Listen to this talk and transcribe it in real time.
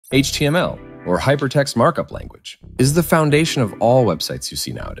HTML, or hypertext markup language, is the foundation of all websites you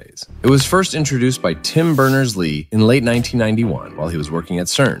see nowadays. It was first introduced by Tim Berners-Lee in late 1991 while he was working at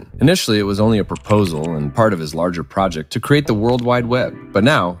CERN. Initially, it was only a proposal and part of his larger project to create the World Wide Web, but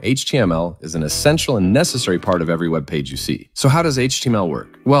now HTML is an essential and necessary part of every web page you see. So how does HTML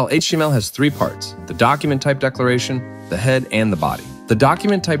work? Well, HTML has three parts: the document type declaration, the head, and the body. The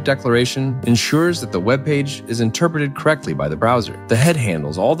document type declaration ensures that the web page is interpreted correctly by the browser. The head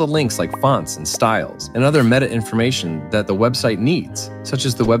handles all the links like fonts and styles and other meta information that the website needs, such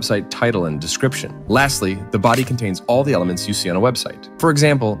as the website title and description. Lastly, the body contains all the elements you see on a website. For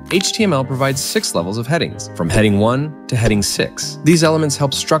example, HTML provides 6 levels of headings, from heading 1 to heading 6. These elements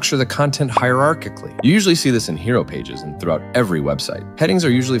help structure the content hierarchically. You usually see this in hero pages and throughout every website. Headings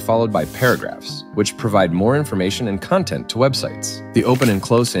are usually followed by paragraphs, which provide more information and content to websites. The open and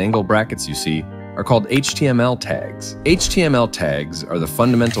close angle brackets you see are called HTML tags. HTML tags are the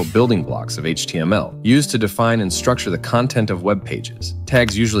fundamental building blocks of HTML, used to define and structure the content of web pages.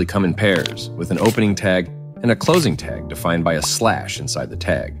 Tags usually come in pairs, with an opening tag and a closing tag defined by a slash inside the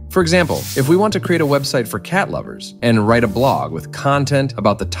tag. For example, if we want to create a website for cat lovers and write a blog with content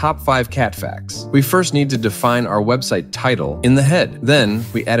about the top 5 cat facts, we first need to define our website title in the head. Then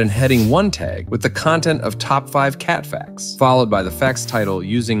we add an heading 1 tag with the content of top 5 cat facts, followed by the facts title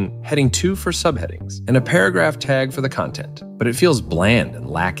using heading 2 for subheadings, and a paragraph tag for the content. But it feels bland and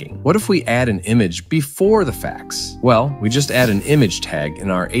lacking. What if we add an image before the facts? Well, we just add an image tag in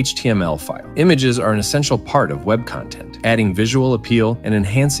our HTML file. Images are an essential part of web content, adding visual appeal and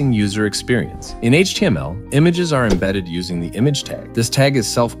enhancing user experience. In HTML, images are embedded using the image tag. This tag is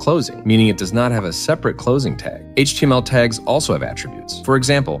self-closing, meaning it does not have a separate closing tag. HTML tags also have attributes. For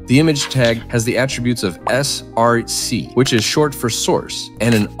example, the image tag has the attributes of src, which is short for source,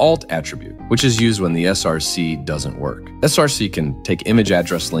 and an alt attribute, which is used when the src doesn't work. src can take image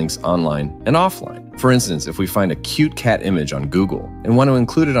address links online and offline. For instance, if we find a cute cat image on Google and want to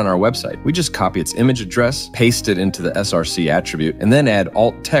include it on our website, we just copy its image address, paste it into the src attribute, and then add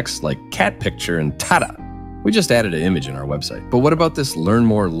alt text like cat picture and tada! We just added an image in our website. But what about this learn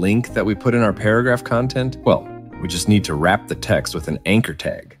more link that we put in our paragraph content? Well, we just need to wrap the text with an anchor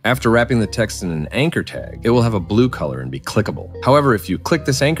tag. After wrapping the text in an anchor tag, it will have a blue color and be clickable. However, if you click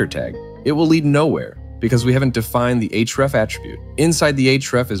this anchor tag, it will lead nowhere because we haven't defined the href attribute. Inside the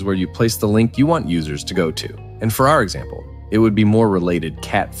href is where you place the link you want users to go to. And for our example, it would be more related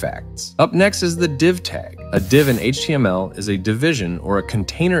cat facts. Up next is the div tag. A div in HTML is a division or a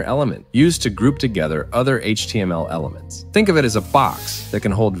container element used to group together other HTML elements. Think of it as a box that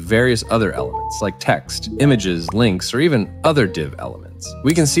can hold various other elements like text, images, links, or even other div elements.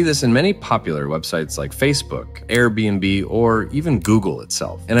 We can see this in many popular websites like Facebook, Airbnb, or even Google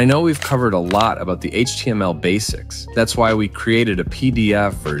itself. And I know we've covered a lot about the HTML basics. That's why we created a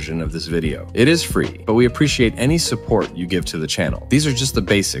PDF version of this video. It is free, but we appreciate any support you give to the channel. These are just the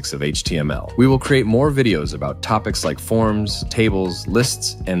basics of HTML. We will create more videos about topics like forms, tables,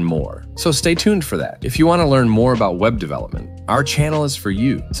 lists, and more. So stay tuned for that. If you want to learn more about web development, our channel is for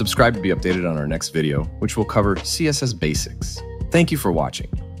you. Subscribe to be updated on our next video, which will cover CSS basics. Thank you for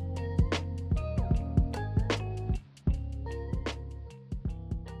watching.